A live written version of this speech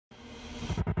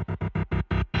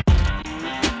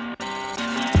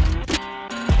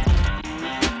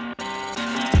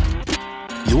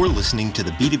You're listening to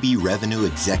the B2B Revenue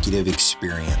Executive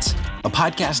Experience, a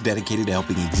podcast dedicated to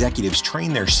helping executives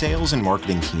train their sales and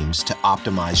marketing teams to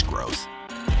optimize growth.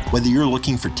 Whether you're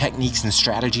looking for techniques and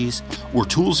strategies or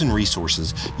tools and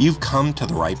resources, you've come to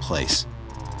the right place.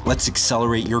 Let's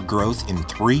accelerate your growth in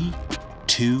 3,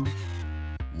 2,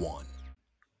 1.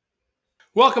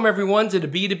 Welcome, everyone, to the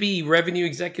B2B Revenue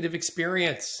Executive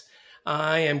Experience.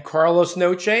 I am Carlos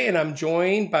Noche, and I'm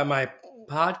joined by my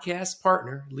podcast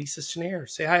partner, Lisa Schneier.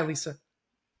 Say hi, Lisa.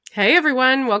 Hey,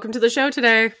 everyone. Welcome to the show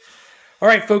today. All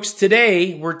right, folks.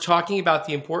 Today, we're talking about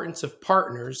the importance of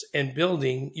partners and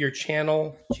building your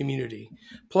channel community,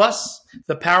 plus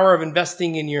the power of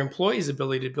investing in your employees'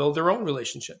 ability to build their own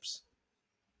relationships.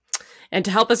 And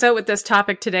to help us out with this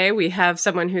topic today, we have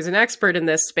someone who's an expert in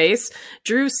this space,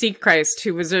 Drew Sechrist,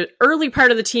 who was an early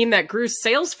part of the team that grew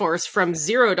Salesforce from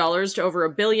 $0 to over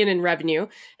 $1 billion in revenue.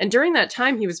 And during that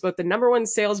time, he was both the #1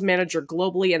 sales manager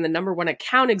globally and the #1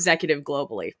 account executive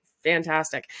globally.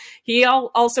 Fantastic. He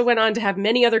also went on to have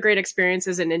many other great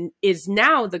experiences and is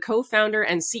now the co-founder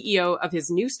and CEO of his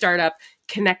new startup,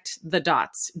 Connect the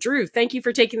Dots. Drew, thank you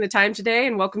for taking the time today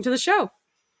and welcome to the show.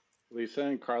 Lisa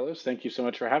and Carlos, thank you so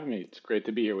much for having me. It's great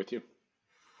to be here with you.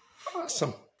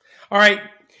 Awesome. All right,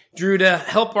 Drew, to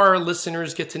help our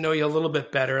listeners get to know you a little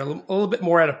bit better, a little bit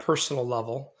more at a personal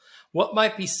level, what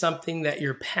might be something that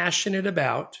you're passionate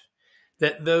about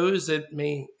that those that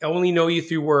may only know you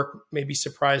through work may be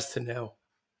surprised to know?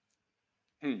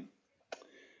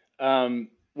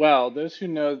 Well, those who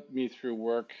know me through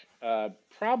work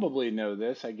probably know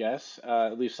this, I guess,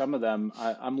 at least some of them.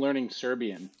 I'm learning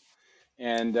Serbian.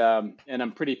 And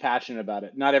I'm pretty passionate about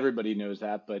it. Not everybody knows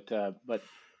that, but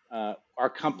our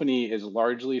company is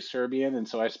largely Serbian, and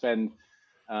so I spend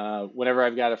whenever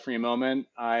I've got a free moment,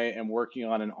 I am working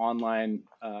on an online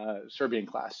Serbian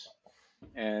class,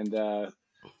 and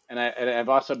I've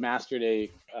also mastered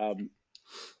a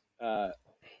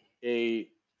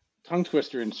tongue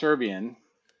twister in Serbian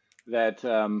that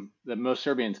most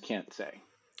Serbians can't say.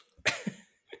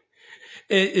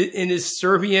 And is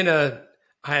Serbian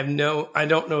I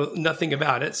don't know nothing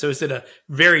about it. So is it a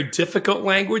very difficult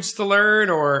language to learn,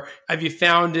 or have you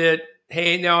found it,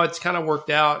 hey, no, it's kind of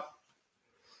worked out?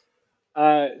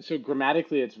 So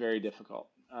grammatically, it's very difficult.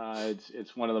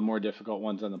 It's one of the more difficult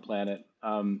ones on the planet.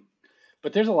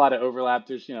 But there's a lot of overlap.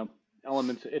 There's,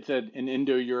 elements. It's an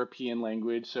Indo-European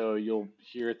language, so you'll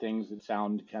hear things that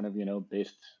sound kind of,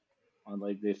 based on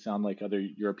they sound like other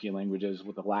European languages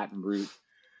with a Latin root.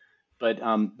 But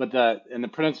the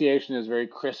pronunciation is very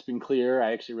crisp and clear.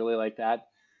 I actually really like that.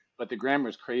 But the grammar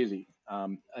is crazy.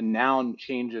 A noun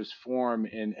changes form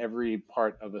in every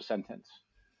part of a sentence.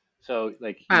 So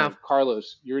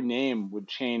Carlos, your name would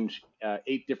change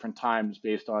 8 different times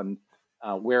based on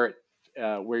where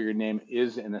your name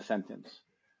is in a sentence.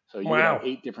 So you have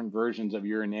 8 different versions of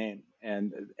your name,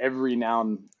 and every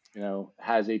noun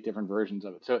has 8 different versions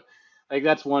of it. So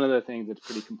that's one of the things that's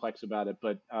pretty complex about it.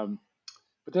 But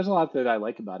there's a lot that I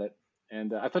like about it.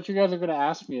 And I thought you guys were going to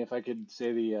ask me if I could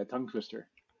say the tongue twister.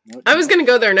 I was going to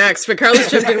go there next, but Carlos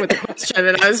jumped in with the question,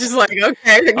 and I was just like,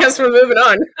 okay, I guess we're moving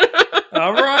on.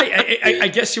 All right. I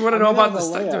guess you want to know about the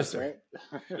tongue twister.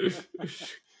 Right?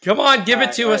 Come on, give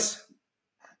it to us.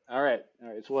 All right.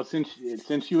 Well, since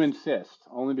you insist,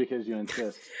 only because you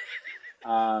insist,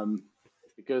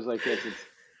 it goes like this.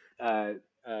 It's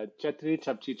Chetri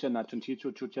chapchicha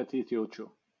nachunchichu chuchati tiochu.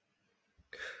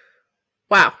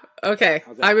 Wow. Okay.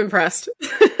 I'm impressed.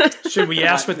 Should we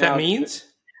ask what that means?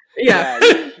 Yeah.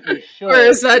 You should. Or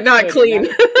is that not clean?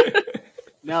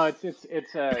 No,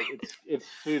 it's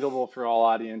suitable for all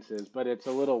audiences, but it's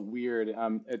a little weird.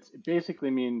 It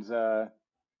basically means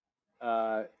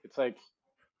it's like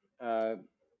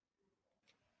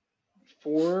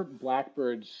 4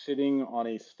 blackbirds sitting on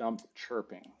a stump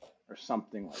chirping or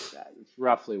something like that. It's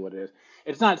roughly what it is.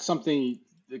 It's not something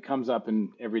that comes up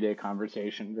in everyday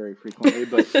conversation very frequently,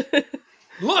 but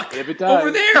look, if it does,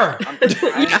 over there.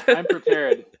 I'm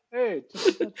prepared. Hey,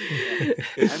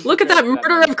 look at that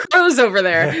murder of crows over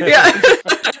there. Yeah.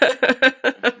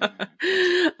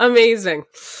 Amazing.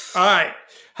 All right.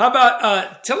 How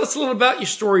about tell us a little about your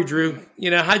story, Drew?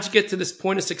 How'd you get to this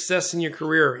point of success in your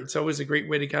career? It's always a great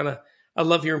way to I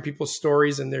love hearing people's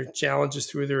stories and their challenges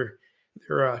through their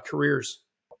careers.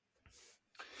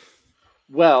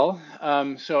 Well,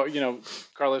 so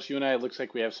Carlos, you and I, it looks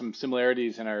like we have some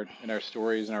similarities in our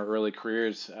stories and our early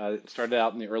careers. It started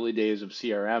out in the early days of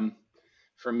CRM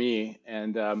for me,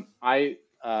 and I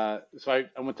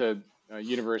went to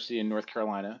university in North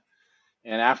Carolina,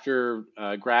 and after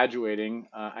graduating,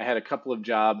 I had a couple of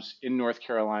jobs in North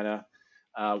Carolina,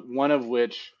 one of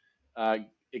which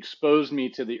exposed me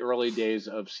to the early days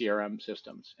of CRM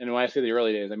systems. And when I say the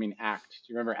early days, I mean ACT.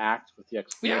 Do you remember ACT with the Yeah.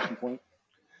 exclamation point?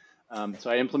 So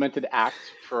I implemented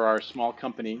ACT for our small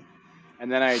company,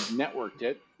 and then I networked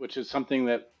it, which is something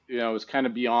that was kind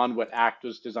of beyond what ACT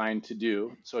was designed to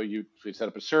do. So we set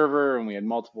up a server, and we had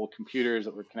multiple computers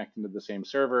that were connecting to the same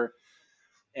server,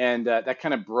 and that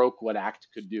kind of broke what ACT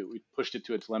could do. We pushed it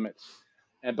to its limits.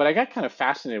 But I got kind of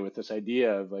fascinated with this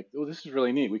idea of like, oh, this is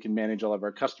really neat. We can manage all of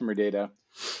our customer data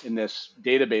in this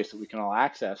database that we can all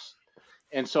access.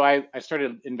 And so I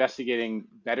started investigating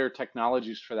better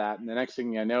technologies for that. And the next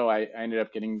thing I know, I ended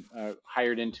up getting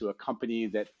hired into a company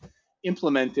that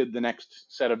implemented the next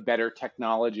set of better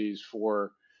technologies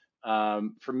for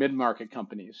mid-market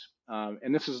companies.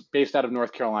 And this is based out of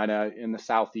North Carolina in the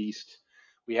Southeast.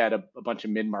 We had a bunch of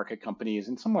mid-market companies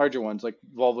and some larger ones, like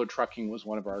Volvo Trucking was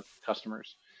one of our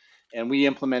customers. And we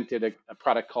implemented a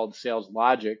product called Sales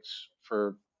Logics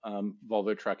for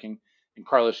Volvo Trucking. And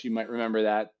Carlos, you might remember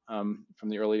that from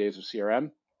the early days of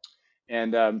CRM.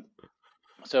 And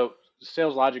so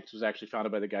Sales Logics was actually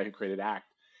founded by the guy who created ACT.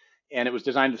 And it was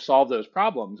designed to solve those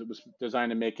problems. It was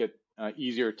designed to make it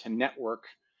easier to network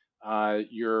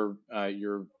your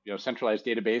centralized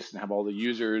database and have all the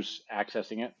users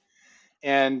accessing it.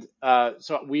 And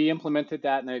so we implemented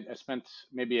that, and I spent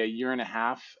maybe a year and a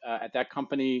half at that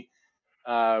company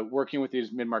working with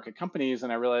these mid-market companies,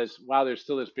 and I realized, wow, there's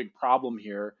still this big problem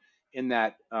here in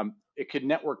that it could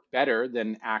network better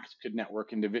than ACT could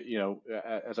network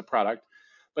as a product,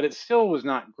 but it still was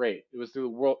not great. It was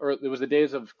the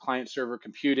days of client-server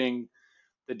computing.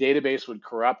 The database would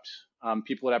corrupt.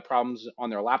 People would have problems on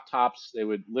their laptops. They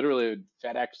would literally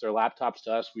FedEx their laptops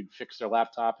to us. We'd fix their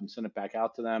laptop and send it back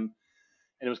out to them.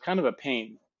 And it was kind of a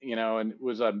pain, and it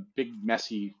was a big,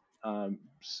 messy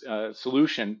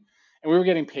solution. And we were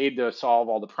getting paid to solve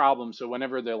all the problems. So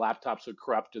whenever the laptops would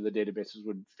corrupt or the databases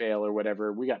would fail or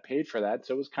whatever, we got paid for that.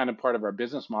 So it was kind of part of our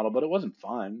business model, but it wasn't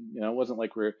fun. It wasn't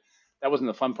like that wasn't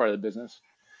the fun part of the business.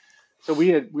 So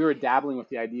we were dabbling with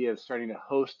the idea of starting to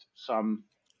host some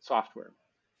software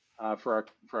for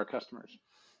our customers.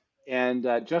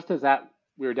 And just as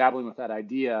we were dabbling with that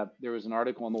idea, there was an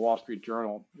article in the Wall Street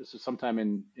Journal. This is sometime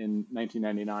in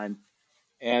 1999.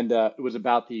 And it was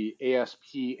about the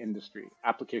ASP industry,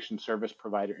 application service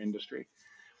provider industry,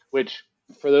 which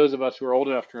for those of us who are old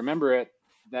enough to remember it,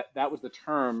 that was the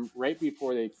term right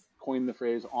before they coined the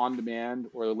phrase on demand,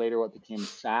 or later what became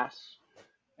SaaS,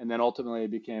 and then ultimately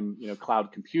it became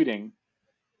cloud computing.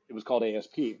 It was called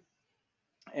ASP.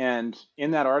 And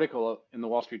in that article in the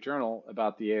Wall Street Journal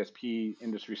about the ASP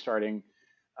industry starting,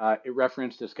 it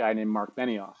referenced this guy named Mark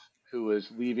Benioff, who was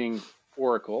leaving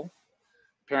Oracle,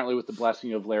 apparently with the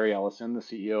blessing of Larry Ellison, the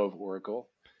CEO of Oracle,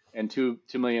 and $2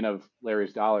 million of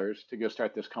Larry's dollars to go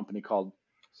start this company called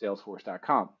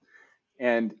Salesforce.com.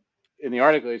 And in the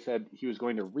article, he said he was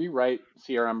going to rewrite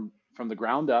CRM from the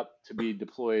ground up to be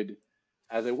deployed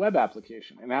as a web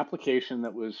application, an application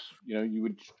that was,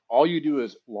 all you do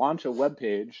is launch a web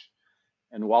page,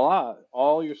 and voila,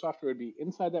 all your software would be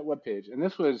inside that web page. And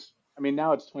this was,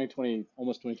 now it's 2020,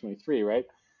 almost 2023, right?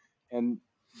 And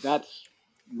that's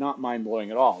not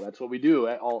mind-blowing at all. That's what we do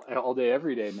all day,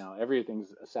 every day now. Everything's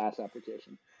a SaaS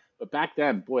application. But back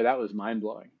then, boy, that was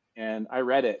mind-blowing. And I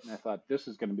read it, and I thought, this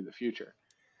is going to be the future.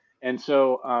 And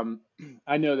so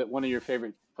I know that one of your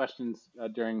favorite questions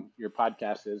during your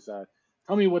podcast is,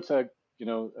 tell me what's a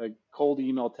cold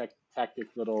email tactic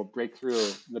that'll break through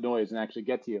the noise and actually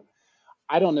get to you.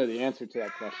 I don't know the answer to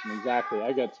that question exactly.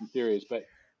 I got some theories, but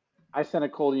I sent a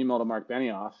cold email to Mark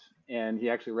Benioff, and he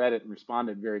actually read it and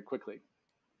responded very quickly.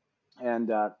 And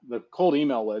the cold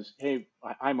email was, hey,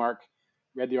 hi, Mark.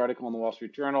 Read the article in the Wall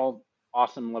Street Journal.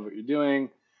 Awesome. Love what you're doing.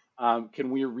 Can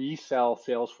we resell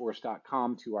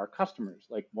Salesforce.com to our customers,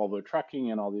 like Volvo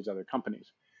Trucking and all these other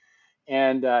companies?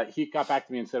 And he got back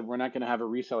to me and said, we're not going to have a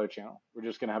reseller channel. We're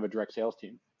just going to have a direct sales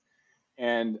team.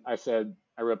 And I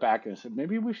wrote back and I said,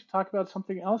 maybe we should talk about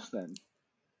something else then.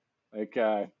 Like,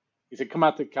 he said, come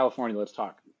out to California, let's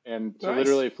talk. And so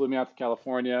literally flew me out to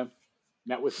California,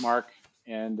 met with Mark,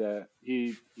 and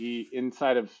he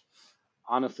inside of,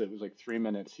 honestly, it was like 3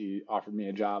 minutes, he offered me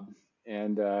a job.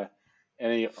 And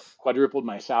he quadrupled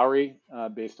my salary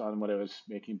based on what I was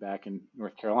making back in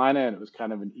North Carolina. And it was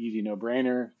kind of an easy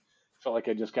no-brainer. Felt like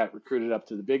I just got recruited up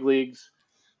to the big leagues.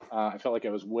 I felt like I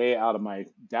was way out of my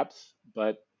depth,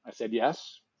 but I said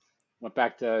yes. Went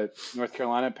back to North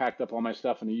Carolina, packed up all my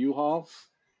stuff in a U-Haul,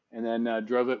 and then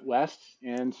drove it west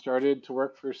and started to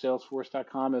work for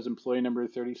Salesforce.com as employee number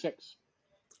 36.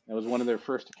 I was one of their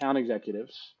first account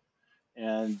executives,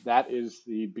 and that is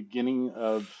the beginning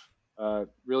of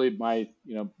really my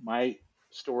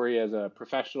story as a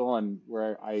professional and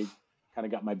where I kind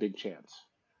of got my big chance.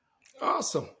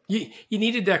 Awesome. You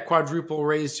needed that quadruple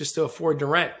raise just to afford the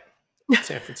rent in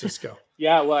San Francisco.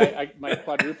 Yeah, well, I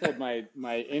quadrupled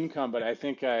my income, but I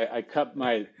think I cut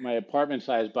my apartment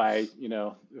size by by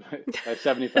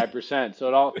 75%.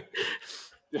 So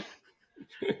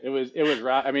it was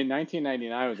right. I mean,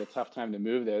 1999 was a tough time to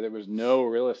move there. There was no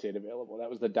real estate available. That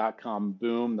was the dot-com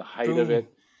boom, the height of Boom.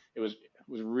 it. It was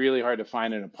really hard to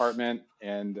find an apartment,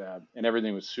 and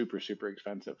everything was super super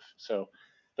expensive. So,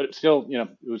 but it still,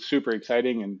 it was super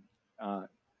exciting, and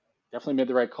definitely made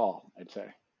the right call, I'd say.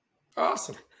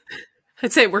 Awesome.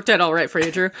 I'd say it worked out all right for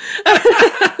you, Drew.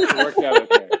 It worked out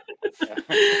okay.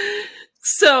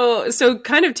 Yeah. So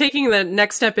kind of taking the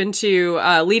next step into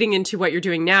leading into what you're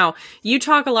doing now, you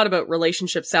talk a lot about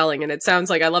relationship selling, and it sounds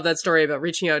like I love that story about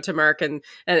reaching out to Mark, and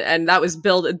that was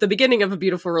built at the beginning of a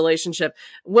beautiful relationship.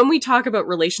 When we talk about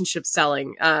relationship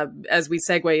selling, as we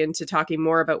segue into talking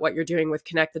more about what you're doing with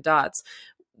Connect the Dots,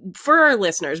 for our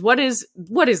listeners, what is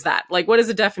that? Like, what is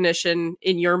the definition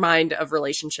in your mind of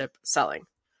relationship selling?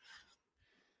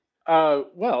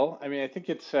 Well, I mean, I think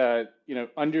it's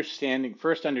understanding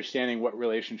what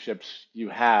relationships you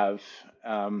have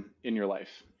in your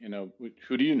life.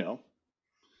 Who do you know?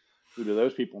 Who do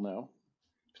those people know?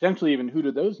 Potentially, even who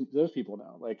do those people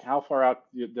know? Like, how far out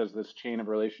does this chain of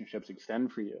relationships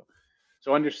extend for you?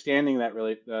 So, understanding that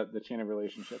the chain of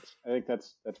relationships, I think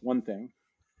that's one thing.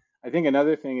 I think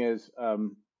another thing is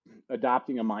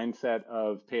adopting a mindset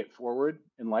of pay it forward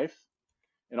in life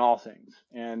in all things.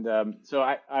 And so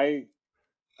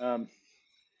um,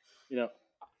 you know,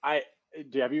 I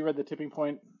have you read The Tipping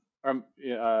Point?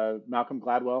 Malcolm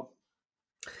Gladwell.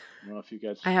 I don't know if you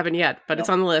guys. I haven't yet, but No, it's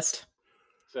on the list.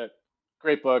 it's a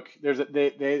great book.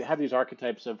 They have these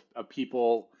archetypes of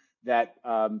people that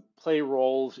play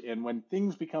roles in when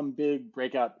things become big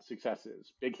breakout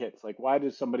successes, big hits. Like, why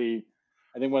does somebody?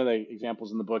 I think one of the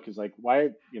examples in the book is like, why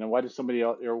does somebody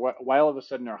else, or why all of a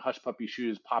sudden are Hush Puppy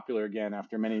shoes popular again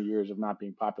after many years of not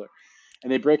being popular?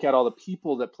 And they break out all the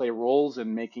people that play roles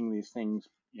in making these things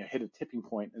hit a tipping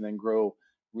point and then grow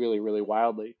really, really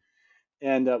wildly.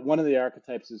 And one of the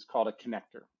archetypes is called a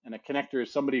connector. And a connector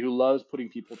is somebody who loves putting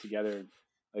people together.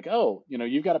 Like, oh,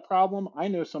 you've got a problem. I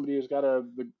know somebody who's got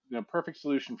the perfect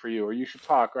solution for you, or you should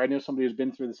talk, or I know somebody who's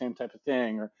been through the same type of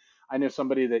thing, or I know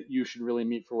somebody that you should really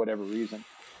meet for whatever reason.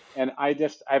 And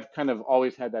I've kind of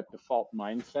always had that default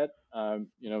mindset,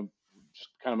 just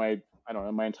kind of I don't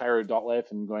know, my entire adult life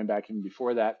and going back even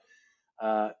before that.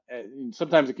 And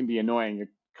sometimes it can be annoying. You're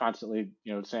constantly,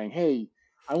 saying, hey,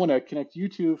 I want to connect you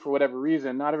two for whatever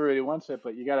reason. Not everybody wants it,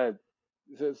 but you got to,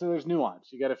 so there's nuance.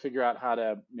 You got to figure out how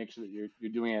to make sure that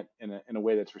you're doing it in a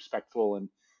way that's respectful and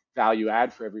value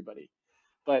add for everybody.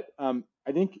 But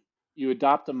I think you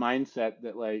adopt a mindset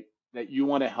that you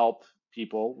want to help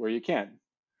people where you can,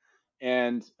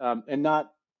 and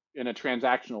not in a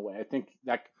transactional way. I think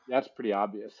that's pretty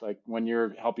obvious. Like, when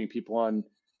you're helping people in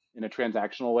a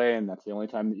transactional way, and that's the only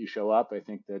time that you show up, I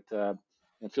think that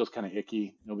it feels kind of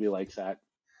icky. Nobody likes that,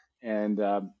 and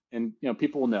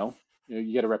people will know.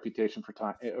 You get a reputation for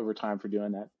time over time for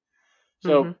doing that.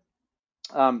 So,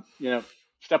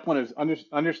 step one is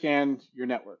understand your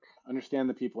network, understand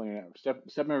the people in your network.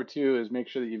 Step number two is make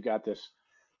sure that you've got this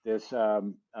pay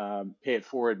it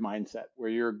forward mindset where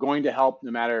you're going to help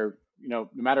no matter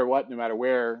what, no matter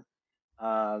where.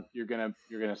 You're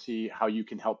gonna see how you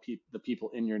can help the people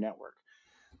in your network.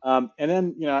 And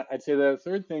then I'd say the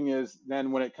third thing is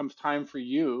then when it comes time for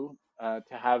you to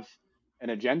have an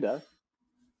agenda,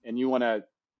 and you want to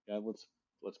let's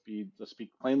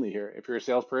speak plainly here. If you're a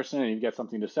salesperson and you've got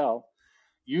something to sell,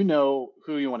 you know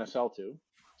who you want to sell to.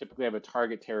 Typically have a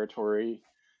target territory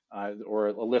or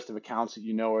a list of accounts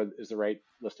that is the right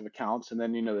list of accounts, and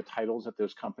then the titles at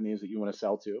those companies that you want to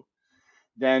sell to.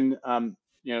 Then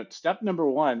step number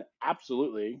one,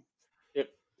 absolutely.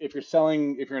 If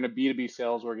you're in a B2B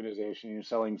sales organization and you're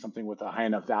selling something with a high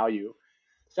enough value,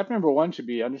 step number one should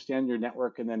be understand your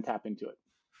network and then tap into it.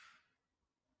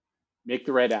 Make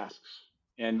the right asks.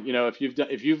 And if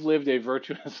you've lived a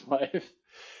virtuous life,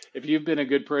 if you've been a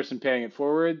good person paying it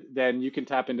forward, then you can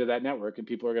tap into that network and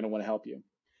people are going to want to help you.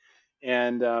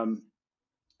 And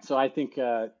so I think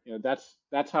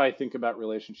that's how I think about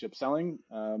relationship selling,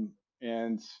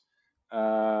 and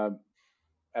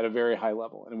at a very high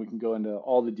level. And we can go into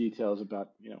all the details about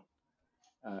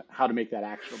how to make that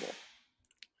actionable.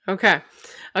 Okay.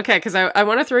 Okay, because I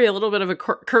want to throw you a little bit of a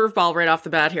curveball right off the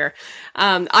bat here.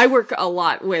 I work a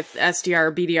lot with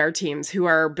SDR, BDR teams who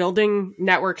are building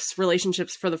networks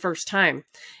relationships for the first time.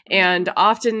 And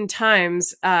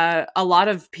oftentimes, a lot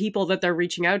of people that they're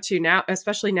reaching out to now,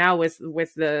 especially now with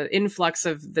the influx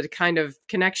of the kind of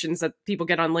connections that people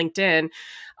get on LinkedIn,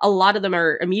 a lot of them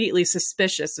are immediately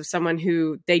suspicious of someone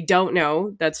who they don't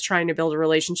know that's trying to build a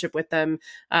relationship with them.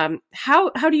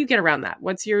 How do you get around that?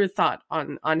 What's your thought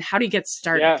on how do you get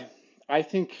started? Yeah, I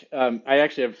think I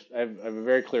actually have a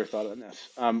very clear thought on this.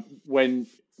 When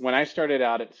I started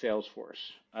out at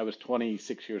Salesforce, I was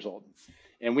 26 years old,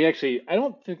 and I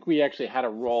don't think we actually had a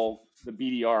role, the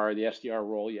BDR or the SDR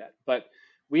role yet, but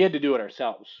we had to do it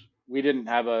ourselves. We didn't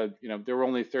have there were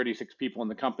only 36 people in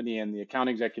the company, and the account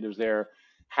executives there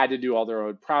had to do all their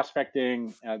own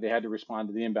prospecting. They had to respond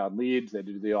to the inbound leads. They had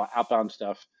to do the outbound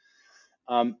stuff.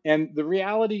 And the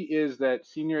reality is that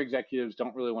senior executives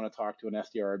don't really want to talk to an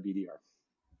SDR or BDR.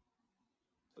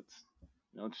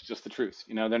 It's just the truth.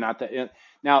 They're not that.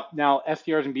 Now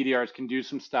SDRs and BDRs can do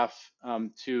some stuff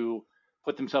to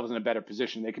put themselves in a better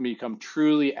position. They can become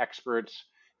truly experts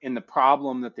in the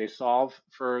problem that they solve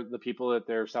for the people that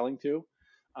they're selling to.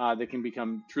 They can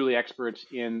become truly experts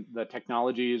in the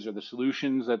technologies or the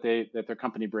solutions that their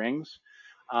company brings.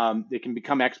 They can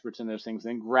become experts in those things,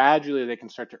 and gradually they can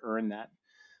start to earn that.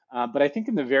 But I think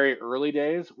in the very early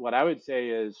days, what I would say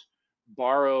is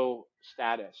borrow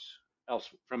status else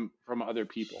from other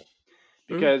people,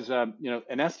 because an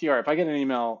SDR, if I get an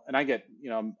email and I get,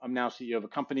 I'm now CEO of a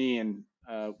company and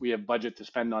we have budget to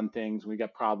spend on things, and we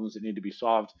got problems that need to be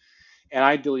solved, and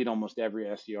I delete almost every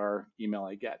SDR email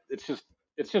I get. It's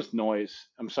just noise.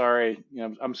 I'm sorry,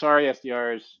 I'm sorry,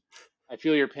 SDRs. I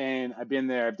feel your pain. I've been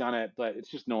there. I've done it, but it's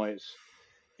just noise.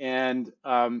 And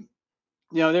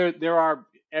there are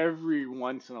every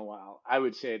once in a while, I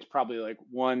would say it's probably like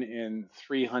 1 in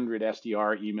 300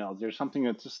 SDR emails. There's something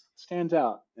that just stands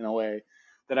out in a way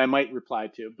that I might reply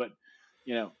to, but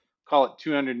call it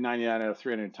 299 out of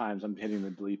 300 times I'm hitting the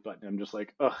delete button. I'm just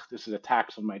like, ugh, this is a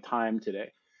tax on my time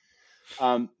today.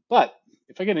 But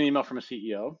if I get an email from a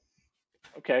CEO,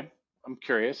 okay, I'm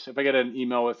curious. If I get an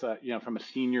email with from a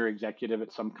senior executive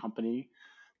at some company,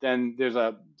 then there's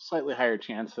a slightly higher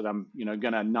chance that I'm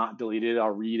gonna not delete it. I'll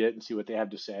read it and see what they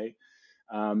have to say.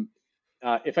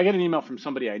 If I get an email from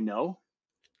somebody I know,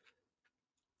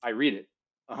 I read it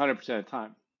 100% of the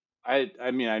time.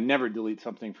 I mean, I never delete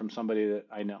something from somebody that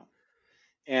I know.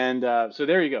 And so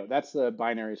there you go. That's the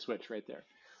binary switch right there.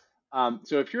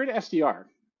 So if you're an SDR,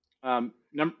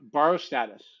 borrow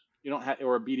status. You don't have,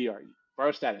 or a BDR,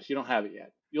 borrow status. You don't have it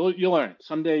yet. You'll learn it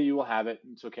someday. You will have it.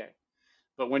 It's okay.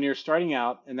 But when you're starting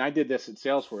out, and I did this at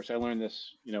Salesforce, I learned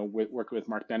this, working with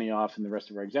Mark Benioff and the rest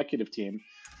of our executive team.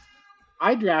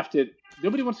 I drafted.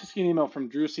 Nobody wants to see an email from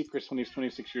Drew Sechrist when he's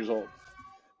 26 years old,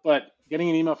 but getting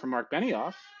an email from Mark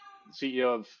Benioff,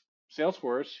 CEO of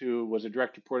Salesforce, who was a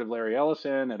direct report of Larry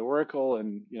Ellison at Oracle,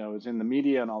 and was in the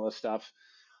media and all this stuff,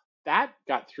 that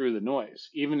got through the noise,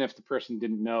 even if the person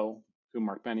didn't know who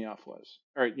Mark Benioff was,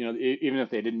 or even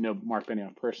if they didn't know Mark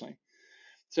Benioff personally.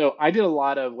 So I did a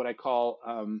lot of what I call,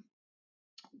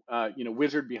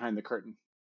 wizard behind the curtain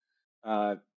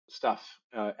stuff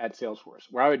at Salesforce,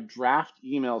 where I would draft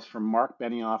emails from Mark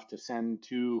Benioff to send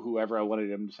to whoever I wanted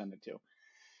him to send it to.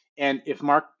 And if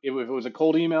it was a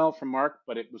cold email from Mark,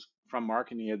 but it was from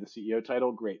Mark and he had the CEO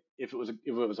title, great. If it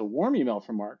was a warm email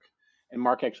from Mark and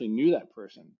Mark actually knew that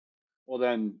person, well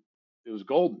then it was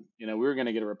golden. We were going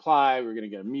to get a reply, we were going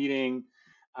to get a meeting.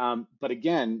 But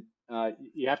again,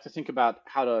 you have to think about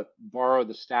how to borrow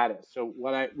the status. So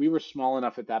we were small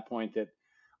enough at that point that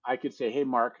I could say, hey,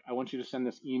 Mark, I want you to send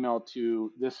this email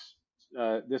to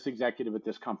this executive at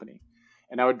this company.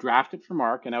 And I would draft it for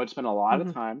Mark, and I would spend a lot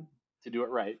of time to do it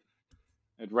right.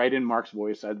 I'd write in Mark's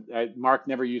voice. Mark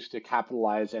never used to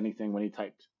capitalize anything when he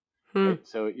typed. Right?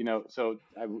 So, so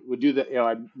I would do that.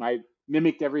 I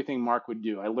mimicked everything Mark would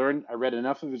do. I read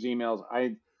enough of his emails.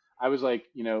 I was like,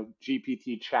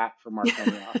 GPT chat for Mark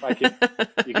Benioff.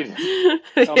 You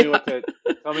could tell me what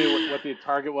the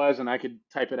target was, and I could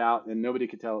type it out, and nobody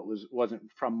could tell it wasn't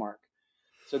from Mark.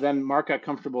 So then Mark got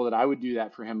comfortable that I would do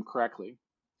that for him correctly,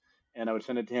 and I would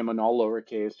send it to him in all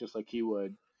lowercase, just like he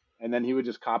would, and then he would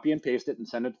just copy and paste it and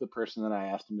send it to the person that I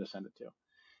asked him to send it to,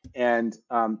 and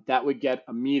that would get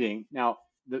a meeting. Now,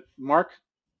 Mark,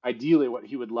 ideally, what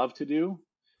he would love to do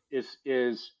is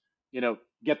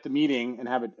get the meeting and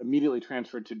have it immediately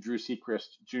transferred to Drew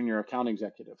Sechrist, junior account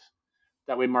executive.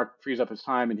 That way, Mark frees up his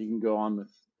time and he can go on with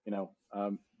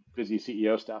busy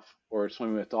CEO stuff or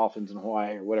swimming with dolphins in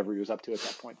Hawaii or whatever he was up to at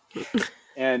that point.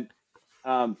 And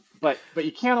but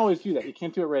you can't always do that. You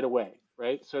can't do it right away,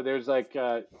 right? So there's like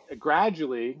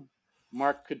gradually,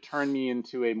 Mark could turn me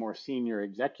into a more senior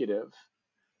executive,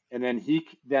 and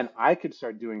then I could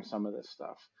start doing some of this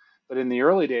stuff. But in the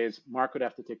early days, Mark would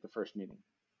have to take the first meeting,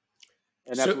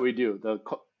 and that's what So we do.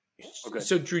 Okay.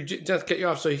 so Drew, just to cut you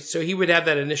off. So he would have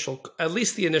that initial, at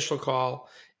least the initial call,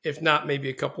 if not maybe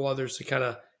a couple others to kind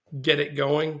of get it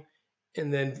going,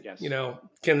 and then Yes,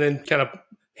 can then kind of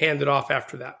hand it off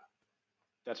after that.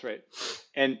 that's right.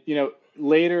 And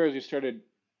later as we started,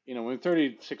 when we were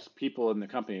 36 people in the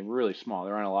company, we're really small.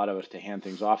 There aren't a lot of us to hand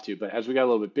things off to. But as we got a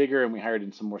little bit bigger and we hired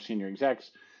in some more senior execs,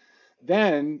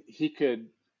 then he could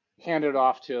hand it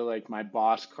off to like my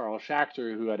boss, Carl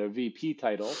Schachter, who had a VP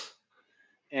title.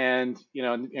 And,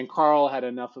 and Carl had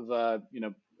enough of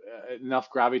enough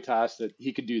gravitas that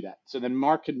he could do that. So then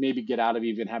Mark could maybe get out of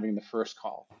even having the first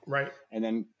call. Right. And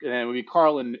then it would be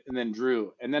Carl and then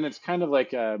Drew. And then it's kind of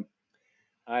like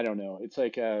I don't know. It's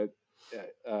like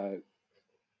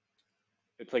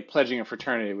it's like pledging a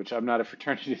fraternity, which I'm not a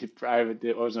fraternity. I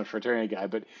wasn't a fraternity guy,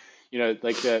 but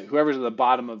like whoever's at the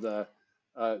bottom of the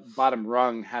bottom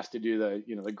rung has to do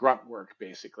the grunt work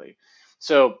basically.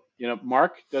 So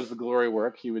Mark does the glory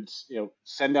work. He would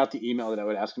send out the email that I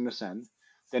would ask him to send.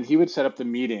 Then he would set up the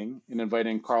meeting and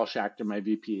inviting Carl Schachter, my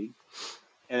VP,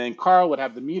 and then Carl would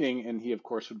have the meeting, and he of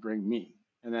course would bring me,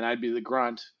 and then I'd be the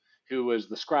grunt who was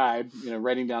the scribe,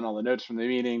 writing down all the notes from the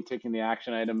meeting, taking the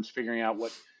action items, figuring out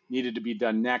what needed to be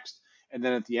done next. And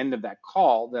then at the end of that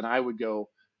call, then I would go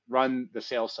run the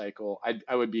sales cycle.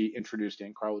 I would be introduced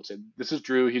in. Carl would say, "This is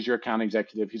Drew. He's your account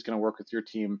executive. He's going to work with your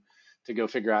team to go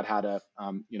figure out how to,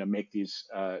 make these,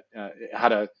 how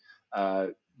to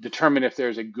determine if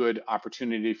there's a good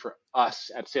opportunity for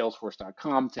us at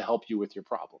Salesforce.com to help you with your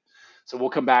problem. So we'll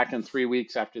come back in 3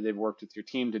 weeks after they've worked with your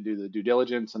team to do the due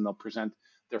diligence, and they'll present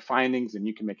their findings, and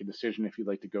you can make a decision if you'd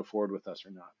like to go forward with us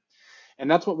or not." And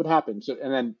that's what would happen. So,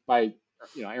 and then I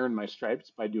earned my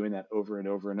stripes by doing that over and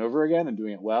over and over again and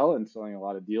doing it well and selling a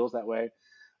lot of deals that way.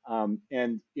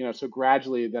 So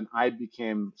gradually then I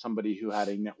became somebody who had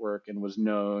a network and was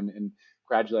known, and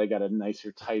gradually I got a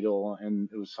nicer title, and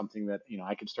it was something that,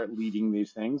 I could start leading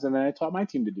these things. And then I taught my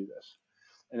team to do this.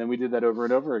 And then we did that over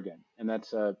and over again. And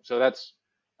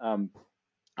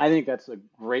I think that's a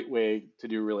great way to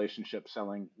do relationship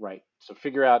selling right. So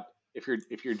figure out if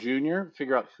you're junior,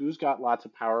 figure out who's got lots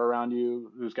of power around you,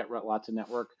 who's got lots of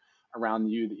network around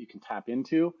you that you can tap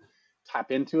into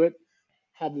it.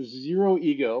 Have zero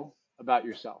ego about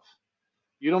yourself.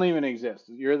 You don't even exist.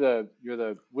 You're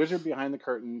the wizard behind the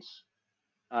curtains.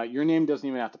 Your name doesn't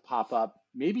even have to pop up,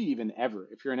 maybe even ever.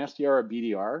 If you're an SDR or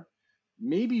BDR,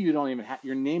 maybe you don't even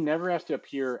your name never has to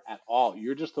appear at all.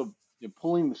 You're just you're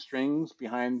pulling the strings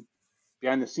behind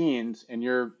the scenes, and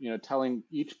you're telling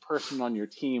each person on your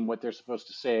team what they're supposed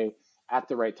to say at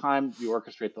the right time. You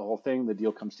orchestrate the whole thing. The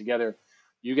deal comes together.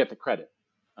 You get the credit,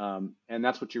 and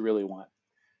that's what you really want.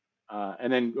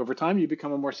 And then over time, you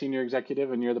become a more senior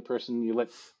executive, and you're the person you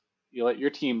let your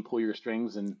team pull your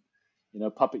strings and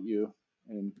puppet you,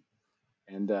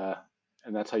 and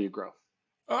that's how you grow.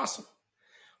 Awesome.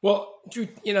 Well, Drew,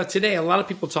 today a lot of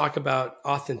people talk about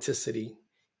authenticity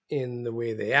in the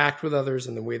way they act with others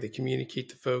and the way they communicate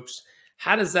to folks.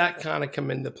 How does that kind of come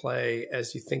into play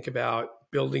as you think about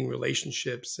building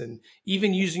relationships and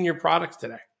even using your products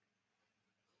today?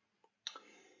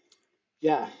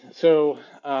 Yeah. So,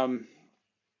 I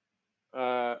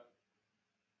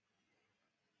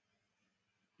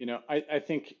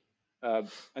think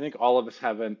all of us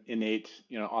have an innate,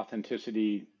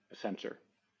 authenticity sensor.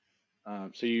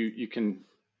 So you can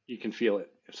feel it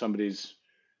if somebody's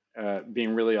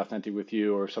being really authentic with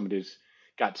you, or somebody's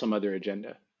got some other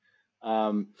agenda.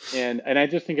 And I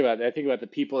just think about the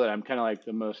people that I'm kind of like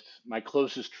my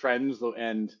closest friends,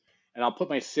 and I'll put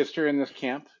my sister in this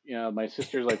camp. My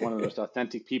sister's like one of the most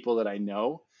authentic people that I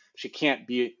know. She can't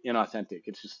be inauthentic.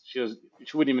 It's just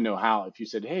she wouldn't even know how. If you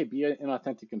said, "Hey, be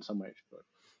inauthentic in some way,"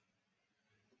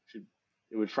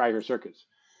 it would fry her circuits.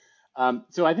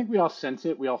 So I think we all sense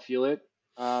it, we all feel it.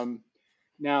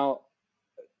 Now,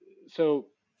 so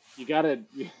you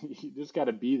just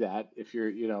gotta be that if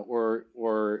you're, or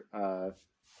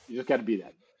you just gotta be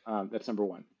that. That's number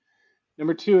one.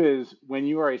 Number two is when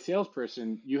you are a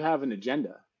salesperson, you have an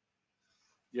agenda,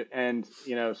 and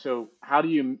so how do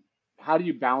you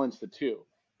balance the two?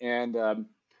 And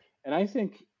I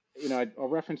think I'll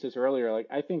reference this earlier. Like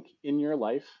I think in your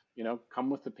life, come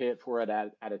with the pay it forward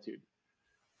attitude,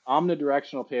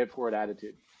 omnidirectional pay it forward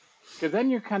attitude, because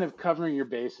then you're kind of covering your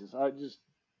bases. I'll just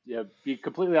be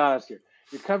completely honest here.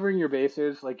 You're covering your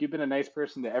bases. Like you've been a nice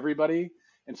person to everybody,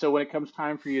 and so when it comes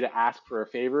time for you to ask for a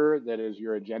favor that is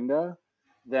your agenda,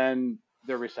 then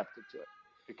they're receptive to it.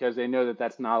 because they know that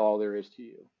that's not all there is to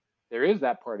you. There is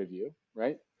that part of you,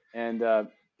 right? And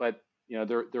but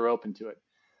they're open to it.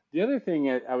 The other thing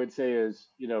I would say is,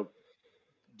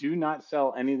 do not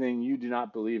sell anything you do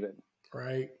not believe in.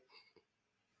 Right.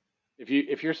 If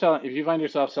you find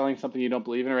yourself selling something you don't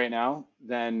believe in right now,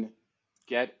 then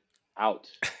get out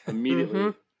immediately.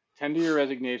 Mm-hmm. Tender your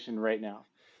resignation right now.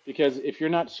 Because if you're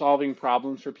not solving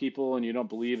problems for people and you don't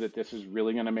believe that this is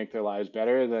really going to make their lives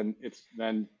better, then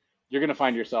you're going to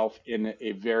find yourself in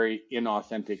a very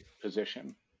inauthentic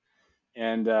position.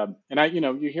 And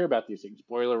you hear about these things.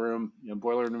 Boiler Room.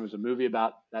 Boiler Room is a movie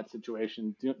about that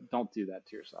situation. Don't do that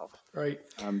to yourself. Right.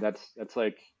 That's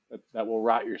like that will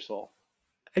rot your soul.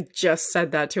 I just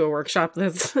said that to a workshop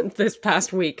this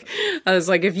past week. I was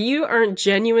like, if you aren't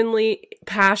genuinely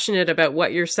passionate about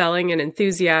what you're selling and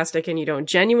enthusiastic, and you don't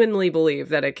genuinely believe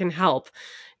that it can help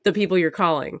the people you're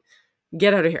calling,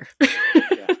 get out of here.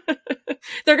 Yeah.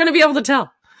 They're going to be able to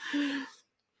tell.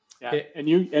 Yeah, and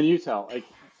you tell, like,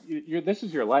 this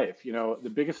is your life.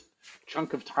 The biggest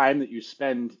chunk of time that you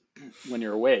spend when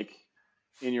you're awake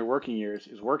in your working years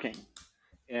is working.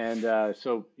 And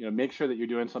so, make sure that you're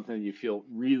doing something that you feel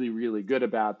really, really good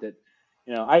about. That,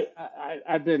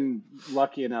 I've been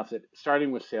lucky enough that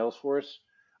starting with Salesforce,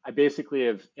 I basically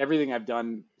have everything I've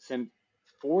done since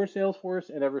for Salesforce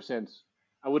and ever since,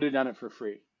 I would have done it for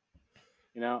free.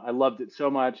 I loved it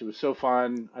so much. It was so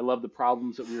fun. I loved the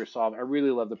problems that we were solving. I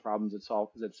really loved the problems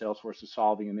that Salesforce was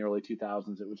solving in the early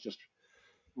 2000s. It was just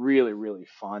really, really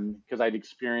fun because I'd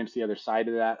experienced the other side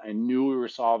of that. I knew we were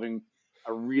solving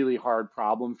a really hard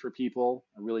problem for people,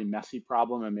 a really messy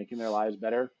problem, and making their lives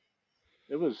better.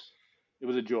 It was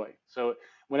a joy. So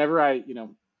whenever I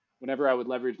would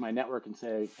leverage my network and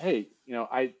say, hey,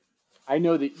 I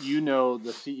know that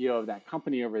the CEO of that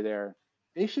company over there,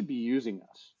 they should be using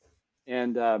us.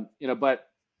 And but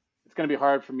it's going to be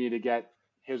hard for me to get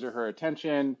his or her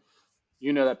attention.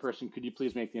 That person, could you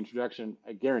please make the introduction?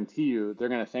 I guarantee you they're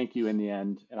going to thank you in the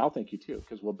end, and I'll thank you too,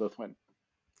 because we'll both win.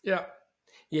 Yeah.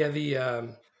 Yeah,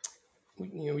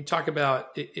 we talk about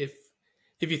if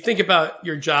you think about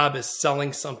your job as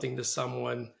selling something to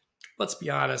someone, let's be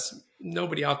honest,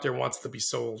 nobody out there wants to be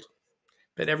sold,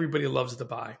 but everybody loves to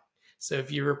buy. So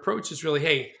if your approach is really,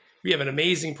 hey, we have an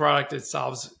amazing product that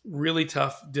solves really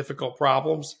tough, difficult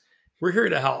problems, we're here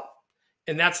to help.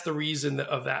 And that's the reason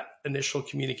of that initial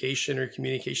communication or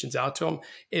communications out to them.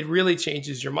 It really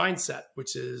changes your mindset,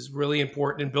 which is really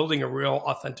important in building a real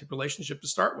authentic relationship to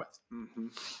start with. Mm-hmm.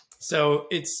 So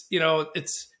it's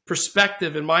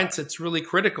perspective and mindset's really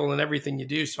critical in everything you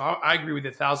do. So I agree with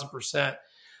you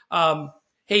 1,000%.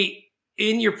 Hey,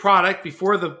 in your product,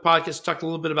 before the podcast, talked a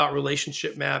little bit about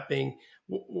relationship mapping.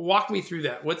 Walk me through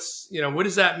that. What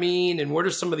does that mean? And what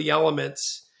are some of the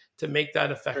elements to make that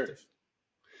effective? Sure.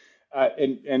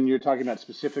 And you're talking about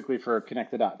specifically for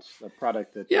Connect the Dots, the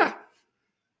product that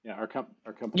our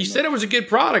company. You said it was a good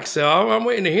product, so I'm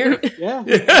waiting to hear it. Yeah.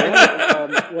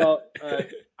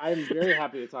 I'm very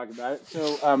happy to talk about it.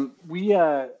 So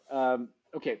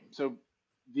So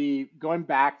going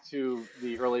back to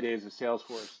the early days of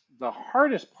Salesforce, the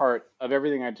hardest part of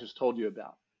everything I just told you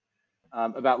about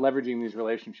leveraging these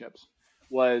relationships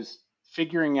was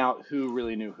figuring out who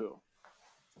really knew who.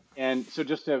 And so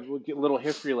just a little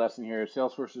history lesson here.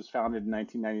 Salesforce was founded in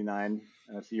 1999,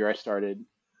 and that's the year I started.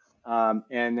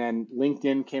 And then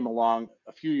LinkedIn came along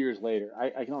a few years later.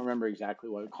 I don't remember exactly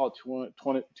what it called,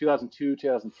 2002,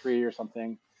 2003 or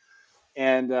something.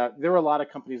 And there were a lot of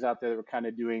companies out there that were kind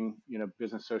of doing,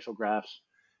 business social graphs.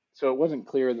 So it wasn't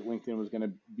clear that LinkedIn was going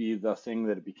to be the thing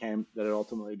that it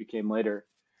ultimately became later.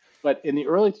 But in the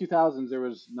early 2000s, there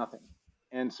was nothing.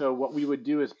 And so what we would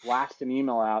do is blast an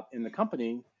email out in the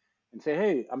company and say,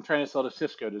 hey, I'm trying to sell to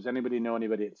Cisco. Does anybody know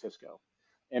anybody at Cisco?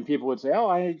 And people would say, oh,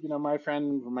 my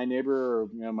friend or my neighbor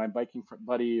or, my biking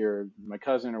buddy or my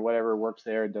cousin or whatever works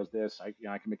there and does this. I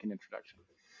can make an introduction.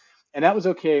 And that was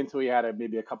okay until you had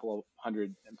maybe a couple of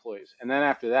hundred employees. And then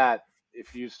after that,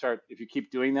 if you keep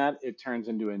doing that, it turns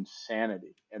into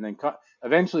insanity. And then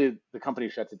eventually the company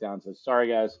shuts it down and says, sorry,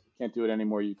 guys, can't do it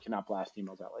anymore. You cannot blast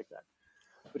emails out like that,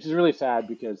 which is really sad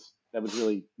because that was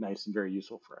really nice and very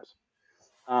useful for us.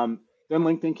 Then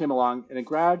LinkedIn came along, and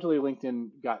gradually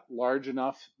LinkedIn got large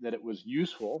enough that it was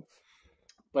useful,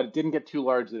 but it didn't get too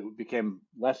large that it became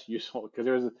less useful, because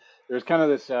there was kind of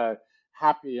this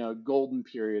happy, golden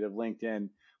period of LinkedIn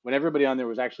when everybody on there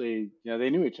was actually, they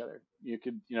knew each other. You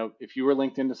could, if you were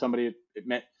linked into somebody, it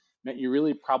meant you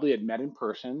really probably had met in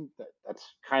person. That's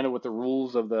kind of what the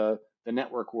rules of the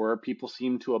network were. People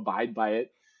seemed to abide by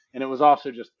it, and it was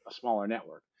also just a smaller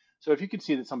network. So if you could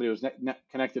see that somebody was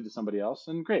connected to somebody else,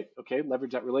 then great. Okay,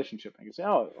 leverage that relationship. I can say,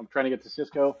 oh, I'm trying to get to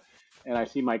Cisco, and I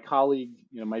see my colleague,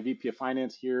 my VP of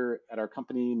finance here at our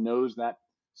company knows that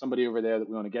somebody over there that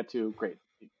we want to get to. Great.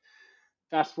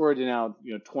 Fast forward to now,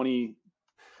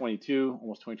 2022,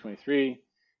 almost 2023,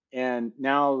 and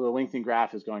now the LinkedIn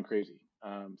graph is going crazy.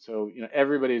 So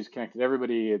everybody's connected.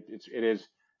 Everybody, it is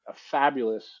a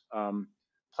fabulous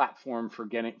platform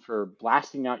for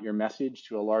blasting out your message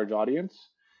to a large audience.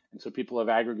 And so people have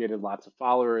aggregated lots of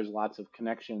followers, lots of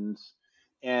connections,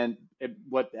 and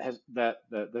what has the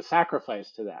sacrifice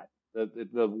to that,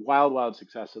 the wild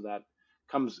success of that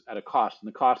comes at a cost, and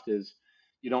the cost is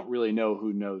you don't really know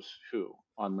who knows who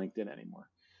on LinkedIn anymore.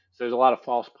 So there's a lot of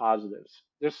false positives.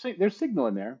 There's signal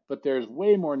in there, but there's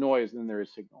way more noise than there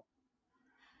is signal.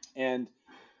 And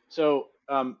so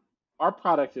our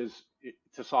product is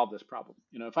to solve this problem.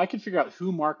 If I could figure out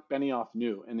who Mark Benioff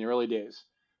knew in the early days,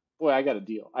 boy, I got a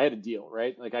deal. I had a deal,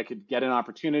 right? Like I could get an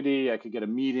opportunity, I could get a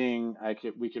meeting,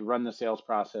 we could run the sales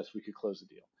process, we could close the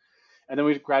deal. And then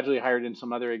we gradually hired in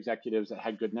some other executives that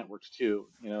had good networks too.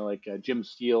 Like Jim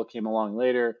Steele came along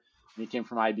later, and he came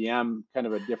from IBM, kind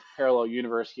of a different parallel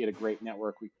universe. He had a great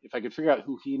network. If I could figure out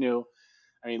who he knew,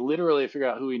 literally figure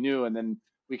out who he knew, and then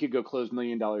we could go close $1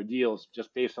 million deals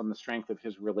just based on the strength of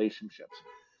his relationships.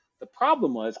 The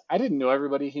problem was I didn't know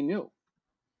everybody he knew.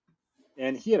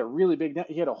 And he had a really big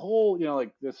he had a whole,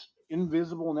 like this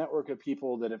invisible network of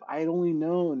people that if I had only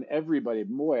known everybody,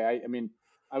 boy,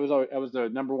 I was the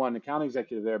number one account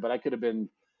executive there, but I could have been,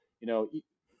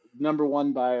 number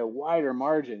one by a wider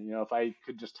margin, if I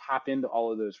could just tap into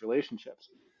all of those relationships.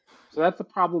 So that's the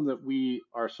problem that we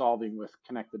are solving with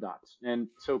Connect the Dots. And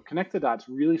so Connect the Dots,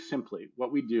 really simply,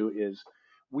 what we do is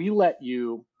we let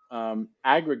you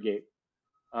aggregate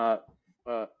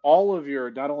all of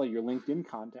not only your LinkedIn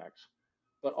contacts,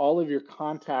 but all of your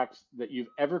contacts that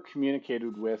you've ever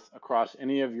communicated with across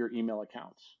any of your email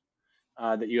accounts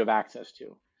that you have access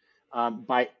to,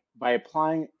 by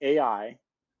applying AI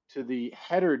to the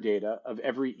header data of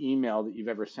every email that you've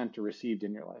ever sent or received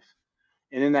in your life.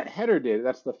 And in that header data,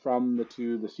 that's the from, the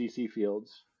to, the CC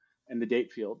fields, and the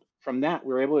date field. From that,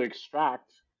 we're able to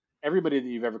extract everybody that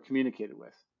you've ever communicated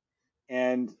with,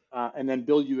 and then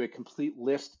build you a complete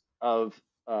list of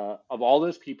all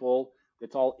those people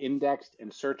that's all indexed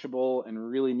and searchable and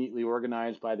really neatly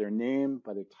organized by their name,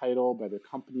 by their title, by their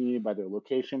company, by their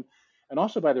location, and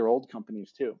also by their old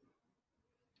companies too.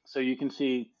 So you can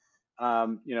see,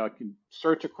 it can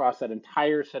search across that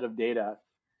entire set of data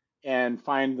and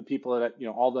find the people that,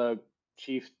 all the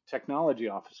chief technology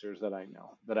officers that I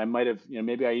know, that I might have,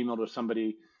 maybe I emailed with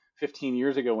somebody 15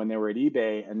 years ago when they were at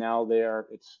eBay, and now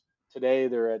today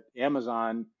they're at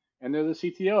Amazon and they're the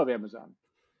CTO of Amazon.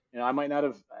 I might not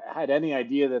have had any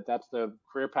idea that that's the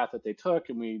career path that they took,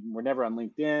 and we were never on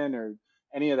LinkedIn or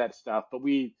any of that stuff, but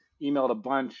we emailed a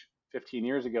bunch 15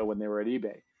 years ago when they were at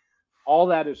eBay. All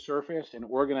that is surfaced and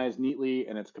organized neatly,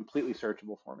 and it's completely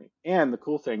searchable for me. And the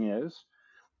cool thing is,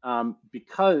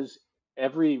 because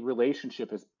every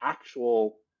relationship is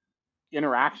actual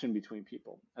interaction between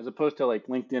people, as opposed to like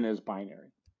LinkedIn is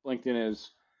binary. LinkedIn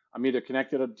is, I'm either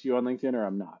connected to you on LinkedIn or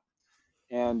I'm not.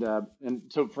 And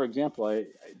so, for example,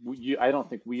 I don't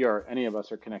think any of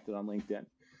us are connected on LinkedIn,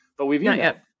 but we've emailed. Not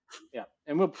yet. Yeah,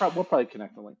 and we'll probably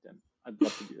connect on LinkedIn. I'd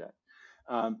love to do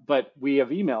that. But we have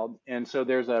emailed, and so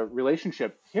there's a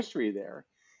relationship history there,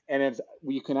 and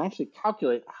you can actually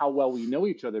calculate how well we know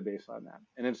each other based on that.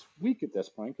 And it's weak at this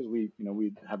point because we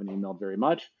haven't emailed very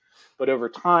much, but over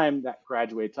time that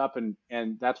graduates up,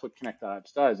 and that's what Connect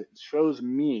Dots does. It shows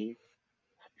me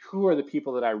who are the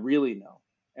people that I really know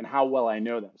and how well I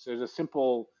know them. So there's a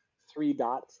simple 3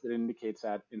 dots that indicates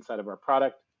that inside of our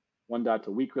product. 1 dot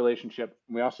to weak relationship.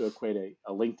 And we also equate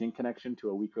a LinkedIn connection to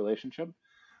a weak relationship.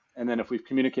 And then if we've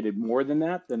communicated more than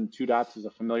that, then 2 dots is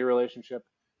a familiar relationship,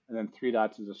 and then 3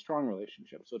 dots is a strong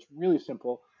relationship. So it's really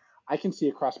simple. I can see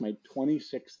across my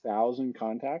 26,000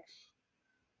 contacts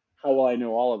how well I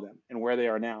know all of them and where they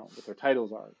are now, what their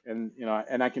titles are, and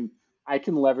and I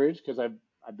can leverage, because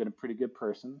I've been a pretty good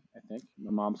person, I think.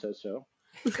 My mom says so,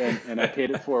 and I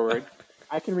paid it forward.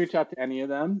 I can reach out to any of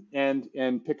them and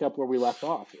pick up where we left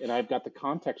off, and I've got the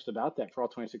context about that for all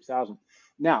 26,000.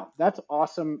 Now, that's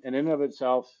awesome, and in and of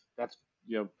itself,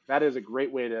 that is a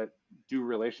great way to do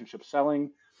relationship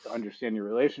selling, to understand your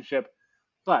relationship.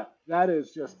 But that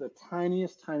is just the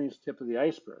tiniest tip of the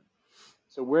iceberg.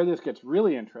 So where this gets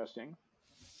really interesting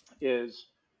is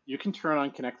you can turn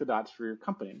on Connect the Dots for your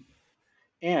company.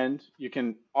 And you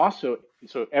can also,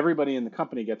 so everybody in the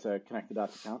company gets a Connect the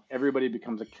Dots account. Everybody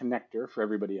becomes a connector for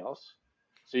everybody else.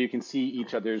 So you can see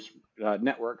each other's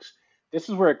networks. This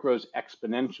is where it grows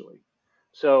exponentially.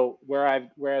 So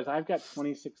whereas I've got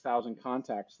 26,000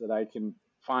 contacts that I can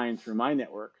find through my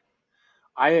network,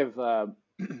 I have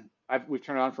we've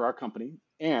turned it on for our company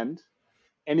and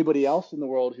anybody else in the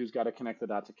world who's got a Connect the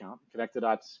Dots account. Connect the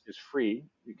Dots is free.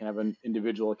 You can have an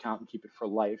individual account and keep it for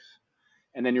life.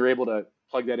 And then you're able to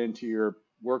plug that into your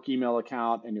work email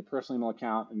account and your personal email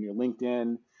account and your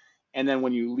LinkedIn. And then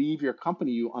when you leave your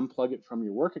company, you unplug it from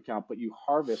your work account, but you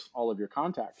harvest all of your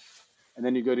contacts. And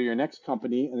then you go to your next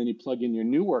company and then you plug in your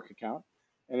new work account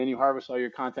and then you harvest all your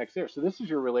contacts there. So this is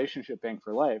your relationship bank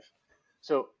for life.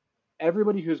 So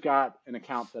everybody who's got an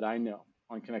account that I know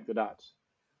on Connect the Dots,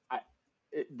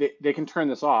 they can turn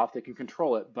this off, they can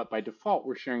control it, but by default,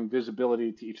 we're sharing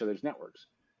visibility to each other's networks.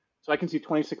 So I can see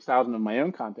 26,000 of my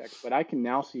own contacts, but I can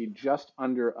now see just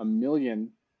under 1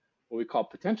 million, what we call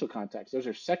potential contacts. Those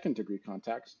are second degree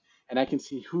contacts, and I can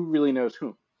see who really knows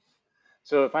whom.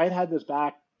 So if I had this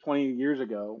back 20 years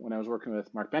ago when I was working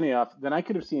with Mark Benioff, then I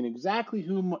could have seen exactly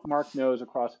who Mark knows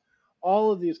across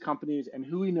all of these companies and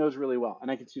who he knows really well. And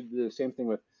I could do the same thing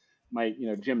with my,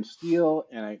 Jim Steele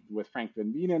and with Frank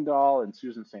Van Veenendaal and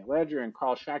Susan St. Ledger and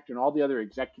Carl Schachter and all the other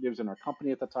executives in our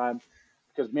company at the time,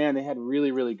 because man, they had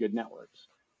really, really good networks.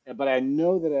 But I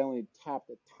know that I only tapped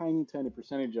a tiny, tiny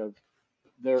percentage of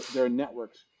their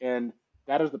networks, and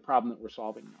that is the problem that we're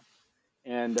solving now.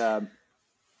 And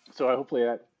so hopefully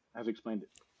that has explained it.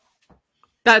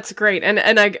 That's great.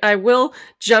 And I will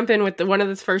jump in with one of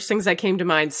the first things that came to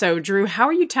mind. So Drew, how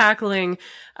are you tackling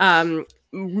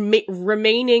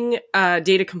remaining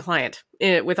data compliant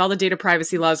with all the data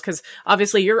privacy laws? Because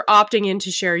obviously you're opting in to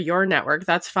share your network.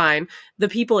 That's fine. The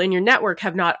people in your network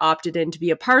have not opted in to be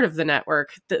a part of the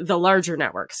network, the larger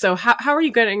network. So how are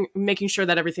you making sure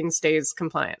that everything stays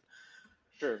compliant?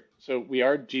 Sure. So we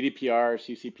are GDPR,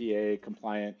 CCPA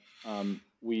compliant.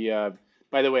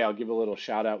 By the way, I'll give a little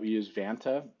shout out. We use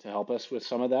Vanta to help us with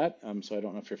some of that. So I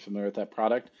don't know if you're familiar with that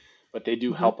product, but they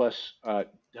do help us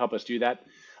do that.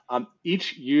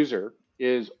 Each user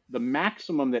is the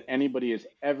maximum that anybody is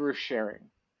ever sharing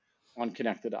on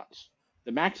Connect the Dots.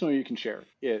 The maximum you can share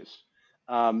is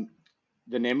the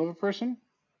name of a person,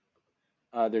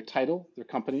 their title, their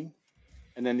company,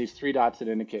 and then these 3 dots that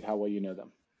indicate how well you know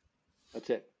them. That's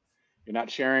it. You're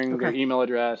not sharing their email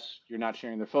address. You're not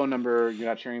sharing their phone number. You're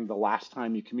not sharing the last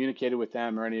time you communicated with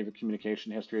them or any of your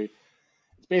communication history.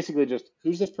 It's basically just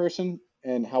who's this person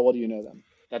and how well do you know them.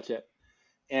 That's it.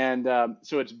 And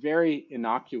so it's very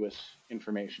innocuous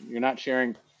information. You're not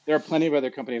sharing. There are plenty of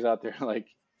other companies out there like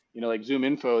Zoom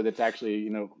Info that's actually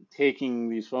taking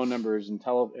these phone numbers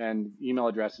and email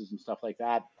addresses and stuff like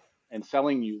that and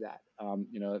selling you that.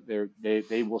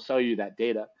 They will sell you that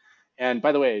data. And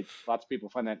by the way, lots of people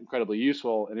find that incredibly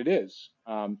useful, and it is.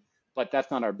 But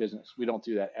that's not our business. We don't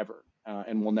do that ever,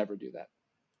 and we'll never do that.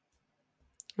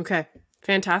 Okay,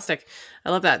 fantastic.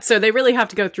 I love that. So they really have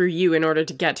to go through you in order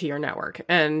to get to your network.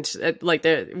 And with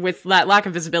that lack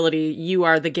of visibility, you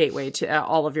are the gateway to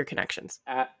all of your connections.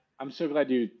 I'm so glad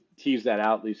you teased that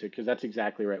out, Lisa, because that's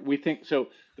exactly right. We think so.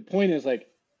 The point is, like,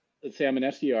 let's say I'm an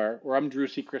SDR, or I'm Drew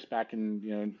Sechrist back in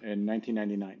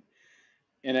 1999.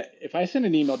 And if I send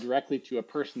an email directly to a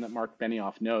person that Mark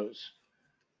Benioff knows,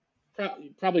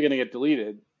 probably going to get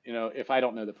deleted, if I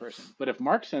don't know the person. But if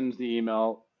Mark sends the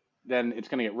email, then it's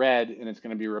going to get read and it's going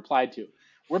to be replied to.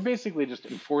 We're basically just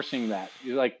enforcing that.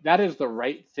 Like, that is the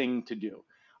right thing to do.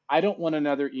 I don't want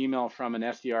another email from an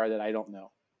SDR that I don't know.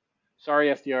 Sorry,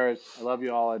 SDRs, I love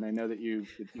you all, and I know that you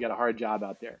got a hard job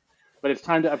out there. But it's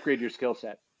time to upgrade your skill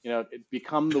set.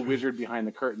 Become the wizard behind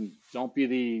the curtain. Don't be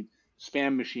the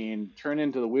spam machine. Turn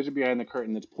into the wizard behind the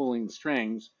curtain that's pulling the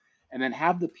strings, and then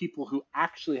have the people who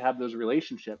actually have those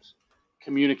relationships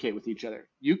communicate with each other.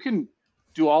 You can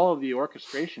do all of the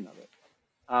orchestration of it,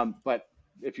 but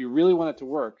if you really want it to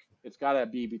work, it's got to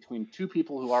be between 2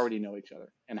 people who already know each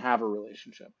other and have a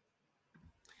relationship.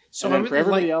 So and then for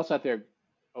everybody else out there,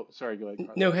 oh, sorry, go ahead,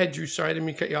 Carlos. No, head, Drew. Sorry, I didn't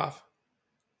mean to cut you off.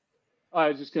 I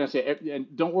was just going to say, and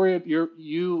don't worry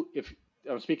if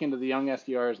I'm speaking to the young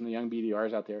SDRs and the young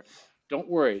BDRs out there, don't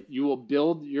worry. You will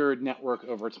build your network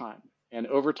over time. And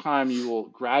over time, you will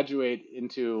graduate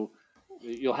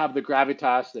you'll have the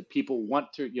gravitas that people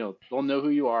want to, they'll know who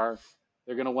you are.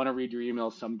 They're going to want to read your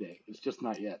emails someday. It's just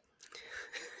not yet.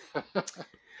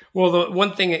 Well, the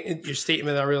one thing in your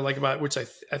statement that I really like about it, which I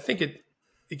think it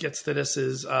gets to this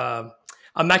is, I'm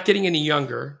not getting any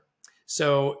younger.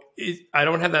 So I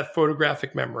don't have that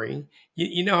photographic memory.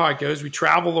 You know how it goes. We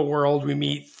travel the world. We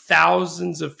meet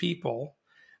thousands of people.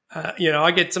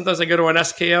 Sometimes I go to an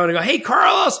SKO and I go, "Hey,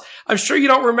 Carlos, I'm sure you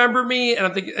don't remember me." And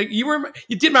I'm thinking,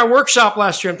 you did my workshop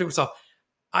last year. I'm thinking to myself,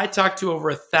 I talked to over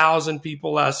 1,000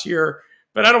 people last year.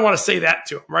 but I don't want to say that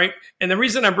to them, right? And the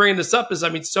reason I'm bringing this up is, I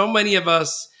mean, so many of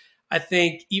us, I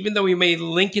think, even though we may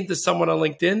link into someone on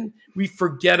LinkedIn, we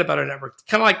forget about our network.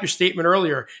 Kind of like your statement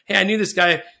earlier. Hey, I knew this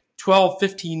guy 12,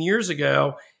 15 years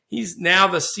ago. He's now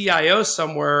the CIO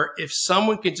somewhere. If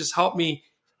someone could just help me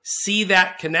see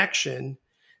that connection,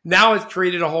 now it's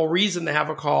created a whole reason to have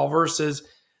a call versus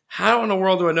how in the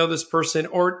world do I know this person,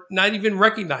 or not even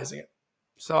recognizing it.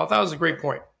 So I thought that was a great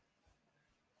point.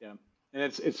 Yeah. And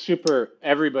it's super,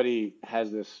 everybody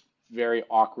has this very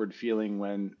awkward feeling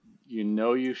when you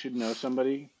know you should know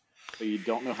somebody, but you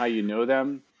don't know how you know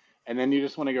them. And then you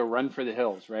just want to go run for the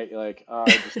hills, right? You're like, oh,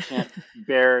 I just can't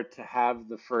bear to have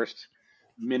the first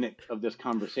minute of this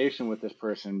conversation with this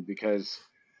person because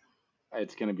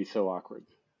it's going to be so awkward.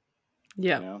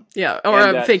 Yeah. You know? Yeah. Or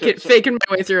I'm faking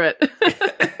my way through it.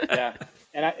 Yeah.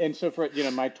 And so for,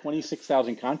 my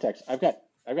 26,000 contacts, I've got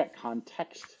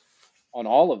context on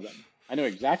all of them. I know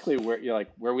exactly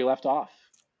where we left off.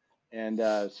 And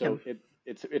so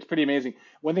it's pretty amazing.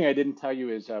 One thing I didn't tell you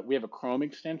is we have a Chrome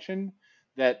extension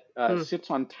that sits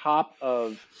on top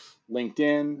of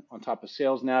LinkedIn, on top of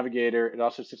Sales Navigator. It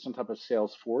also sits on top of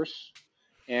Salesforce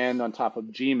and on top of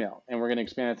Gmail. And we're going to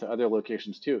expand it to other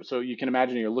locations too. So you can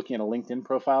imagine you're looking at a LinkedIn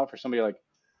profile for somebody like,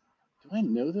 do I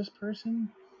know this person?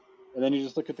 And then you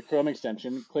just look at the Chrome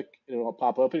extension, click, it'll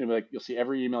pop open, and you'll see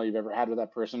every email you've ever had with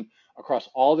that person across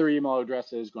all their email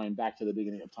addresses going back to the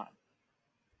beginning of time.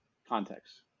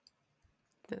 Context.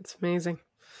 That's amazing.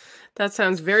 That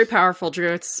sounds very powerful,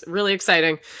 Drew. It's really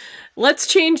exciting. Let's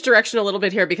change direction a little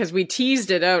bit here because we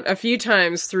teased it out a few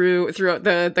times throughout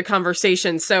the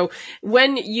conversation. So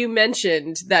when you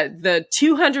mentioned that the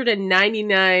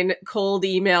 299 cold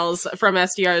emails from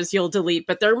SDRs you'll delete,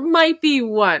 but there might be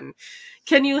one.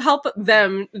 Can you help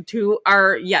them to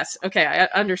yes, okay,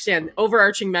 I understand.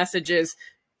 Overarching messages,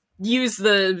 use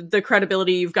the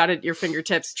credibility you've got at your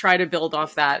fingertips, try to build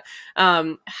off that.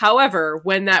 However,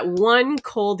 when that one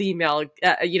cold email,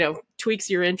 tweaks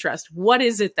your interest, what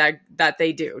is it that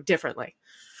they do differently?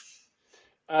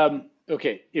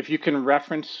 Okay. If you can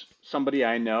reference somebody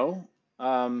I know,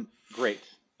 great.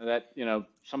 That,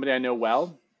 somebody I know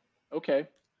well, okay.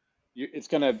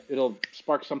 It'll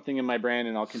spark something in my brain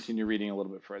and I'll continue reading a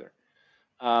little bit further.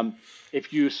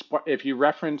 If you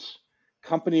reference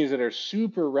companies that are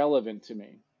super relevant to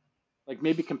me, like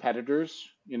maybe competitors,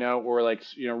 or like,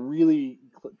 really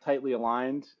tightly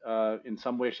aligned in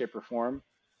some way, shape, or form,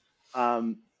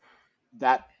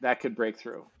 that could break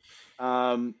through.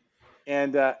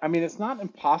 It's not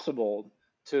impossible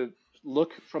to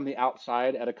look from the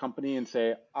outside at a company and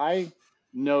say, I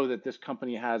know that this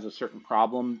company has a certain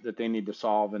problem that they need to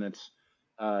solve, and it's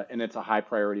a high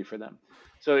priority for them.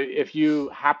 So if you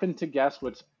happen to guess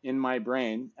what's in my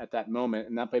brain at that moment,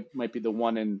 and that might be the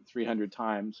 1 in 300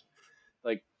 times,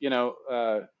 like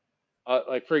for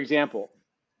example,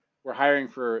 we're hiring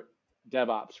for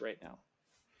DevOps right now,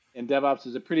 and DevOps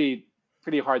is a pretty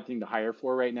hard thing to hire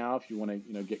for right now if you want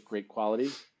to get great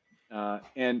quality.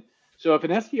 And so if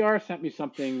an SDR sent me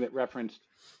something that referenced,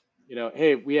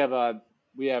 hey, we have an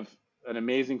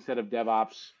amazing set of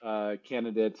DevOps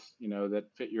candidates, that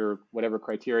fit your whatever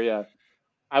criteria,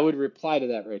 I would reply to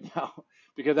that right now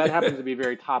because that happens to be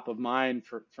very top of mind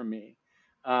for me.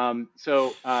 But I'm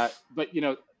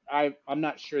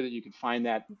not sure that you could find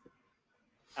that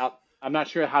out. I'm not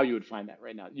sure how you would find that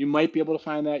right now. You might be able to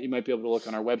find that. You might be able to look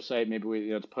on our website. Maybe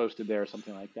it's posted there or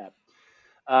something like that.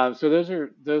 So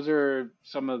those are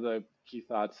some of the key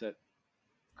thoughts that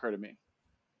occur to me.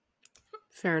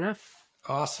 Fair enough.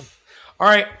 Awesome. All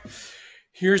right.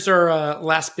 Here's our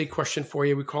last big question for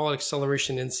you. We call it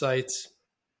Acceleration Insights.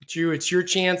 Drew, it's your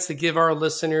chance to give our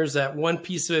listeners that one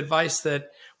piece of advice that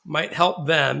might help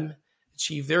them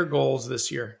achieve their goals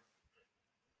this year.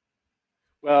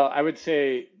 Well, I would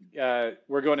say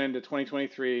we're going into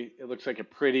 2023. It looks like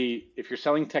if you're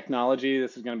selling technology,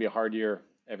 this is going to be a hard year,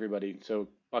 everybody. So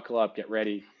buckle up, get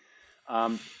ready.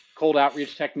 Cold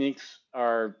outreach techniques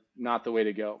are not the way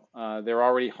to go. They're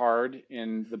already hard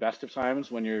in the best of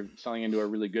times when you're selling into a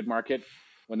really good market.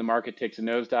 When the market takes a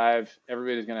nosedive,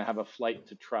 everybody's going to have a flight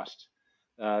to trust.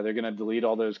 They're going to delete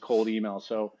all those cold emails.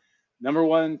 So number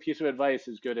one piece of advice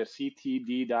is go to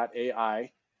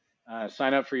ctd.ai,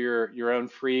 sign up for your own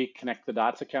free Connect the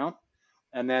Dots account,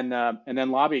 and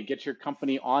then lobby, get your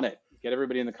company on it, get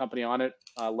everybody in the company on it,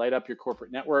 light up your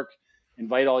corporate network,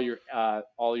 invite all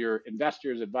your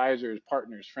investors, advisors,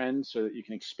 partners, friends, so that you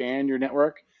can expand your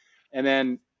network, and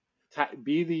then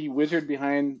be the wizard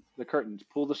behind the curtains,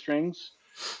 pull the strings,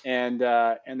 and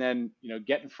then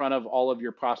get in front of all of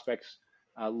your prospects,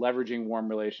 leveraging warm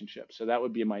relationships. So that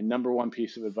would be my number one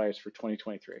piece of advice for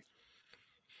 2023.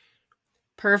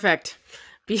 Perfect.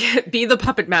 Be the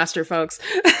puppet master, folks.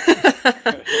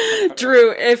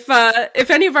 Drew, if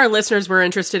any of our listeners were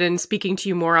interested in speaking to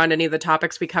you more on any of the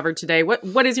topics we covered today,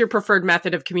 what is your preferred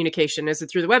method of communication? Is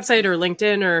it through the website or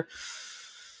LinkedIn or?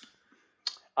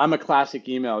 I'm a classic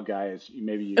email guy, as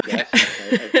maybe you guessed.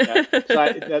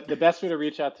 The best way to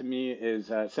reach out to me is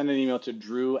send an email to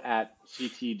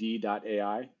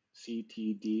drew@ctd.ai,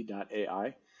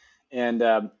 ctd.ai.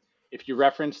 And if you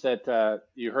reference that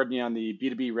you heard me on the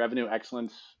B2B Revenue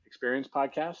Excellence Experience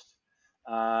podcast,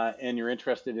 and you're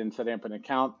interested in setting up an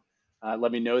account,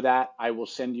 let me know that. I will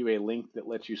send you a link that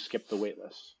lets you skip the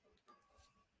waitlist.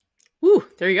 Ooh,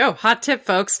 there you go. Hot tip,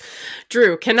 folks.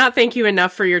 Drew, cannot thank you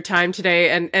enough for your time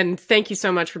today. And thank you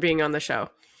so much for being on the show.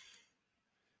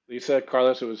 Lisa,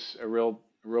 Carlos, it was a real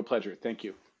pleasure. Thank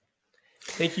you.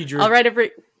 Thank you, Drew. All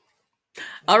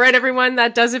right, everyone.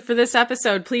 That does it for this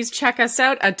episode. Please check us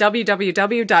out at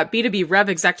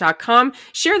www.b2brevexec.com.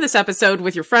 Share this episode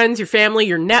with your friends, your family,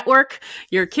 your network,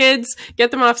 your kids.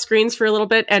 Get them off screens for a little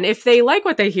bit. And if they like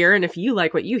what they hear, and if you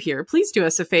like what you hear, please do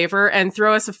us a favor and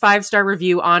throw us a 5-star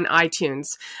review on iTunes.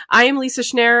 I am Lisa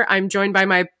Schneier. I'm joined by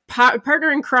my partner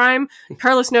in crime,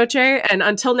 Carlos Noche. And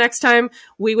until next time,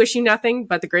 we wish you nothing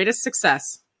but the greatest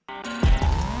success.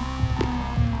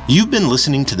 You've been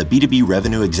listening to the B2B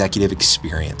Revenue Executive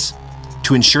Experience.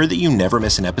 To ensure that you never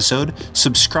miss an episode,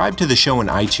 subscribe to the show in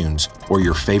iTunes or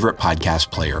your favorite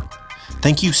podcast player.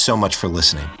 Thank you so much for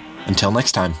listening. Until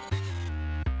next time.